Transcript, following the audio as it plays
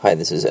Hi,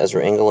 this is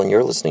Ezra Engel, and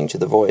you're listening to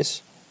The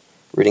Voice,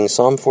 reading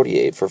Psalm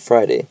 48 for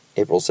Friday,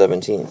 April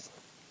 17th.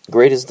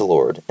 Great is the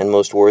Lord, and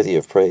most worthy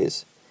of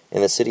praise,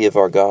 in the city of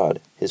our God,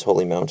 his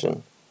holy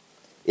mountain.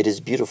 It is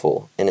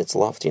beautiful in its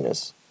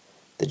loftiness,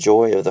 the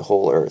joy of the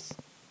whole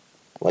earth.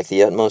 Like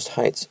the utmost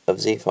heights of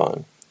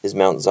Zaphon is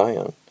Mount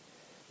Zion,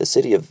 the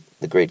city of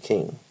the great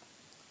King.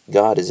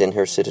 God is in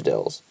her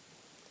citadels.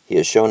 He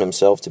has shown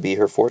himself to be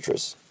her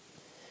fortress.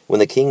 When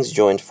the kings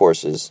joined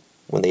forces,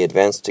 when they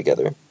advanced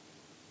together,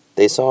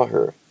 they saw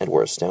her and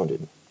were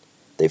astounded.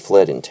 They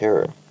fled in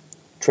terror.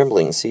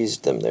 Trembling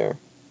seized them there.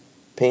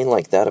 Pain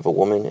like that of a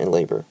woman in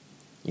labor.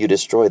 You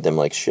destroyed them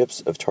like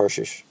ships of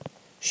Tarshish,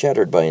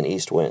 shattered by an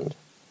east wind.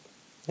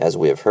 As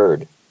we have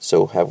heard,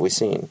 so have we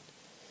seen.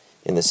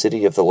 In the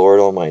city of the Lord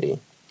Almighty,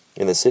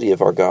 in the city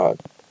of our God,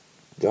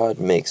 God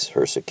makes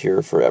her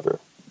secure forever.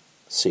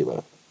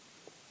 Selah.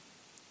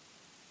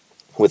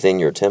 Within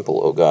your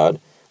temple, O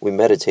God, we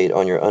meditate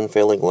on your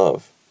unfailing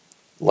love.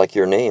 Like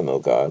your name, O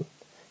God,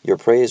 your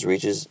praise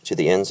reaches to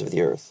the ends of the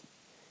earth.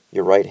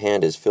 Your right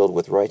hand is filled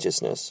with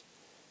righteousness.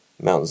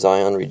 Mount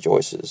Zion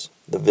rejoices.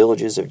 The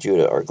villages of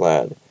Judah are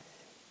glad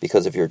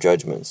because of your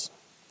judgments.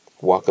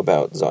 Walk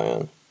about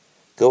Zion.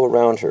 Go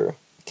around her.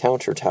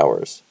 Count her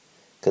towers.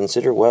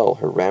 Consider well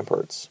her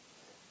ramparts.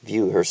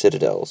 View her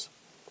citadels,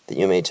 that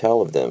you may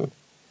tell of them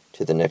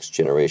to the next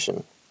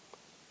generation.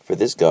 For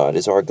this God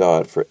is our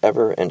God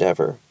forever and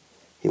ever.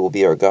 He will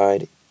be our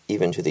guide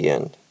even to the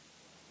end.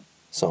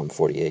 Psalm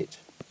 48.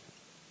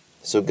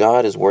 So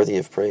God is worthy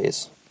of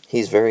praise.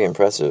 He's very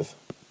impressive.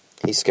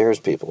 He scares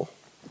people.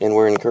 And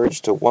we're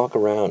encouraged to walk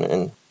around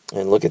and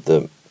look at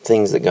the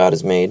things that God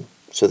has made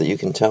so that you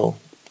can tell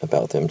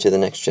about them to the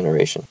next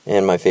generation.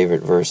 And my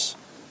favorite verse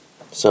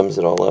sums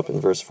it all up in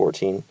verse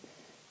 14.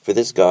 For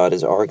this God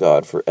is our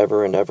God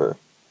forever and ever.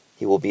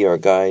 He will be our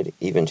guide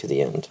even to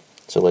the end.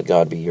 So let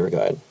God be your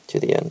guide to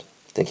the end.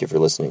 Thank you for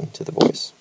listening to The Voice.